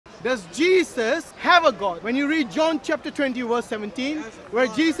Does Jesus have a God? When you read John chapter 20 verse 17, where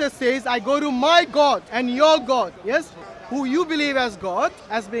Jesus says, I go to my God and your God, yes? Who you believe as God,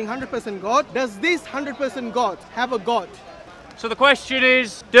 as being 100% God, does this 100% God have a God? So the question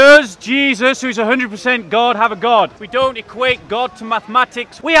is, does Jesus, who's 100% God, have a God? We don't equate God to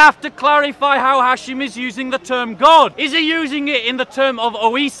mathematics. We have to clarify how Hashim is using the term God. Is he using it in the term of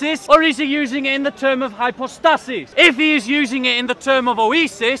oasis, or is he using it in the term of hypostasis? If he is using it in the term of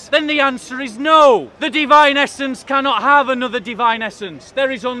oasis, then the answer is no. The divine essence cannot have another divine essence. There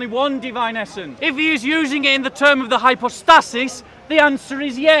is only one divine essence. If he is using it in the term of the hypostasis, the answer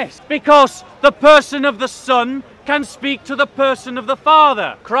is yes, because the person of the Son can speak to the person of the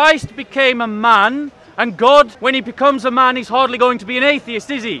Father. Christ became a man, and God, when he becomes a man, is hardly going to be an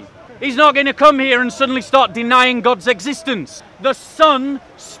atheist, is he? He's not going to come here and suddenly start denying God's existence. The Son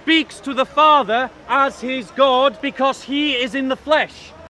speaks to the Father as his God because he is in the flesh.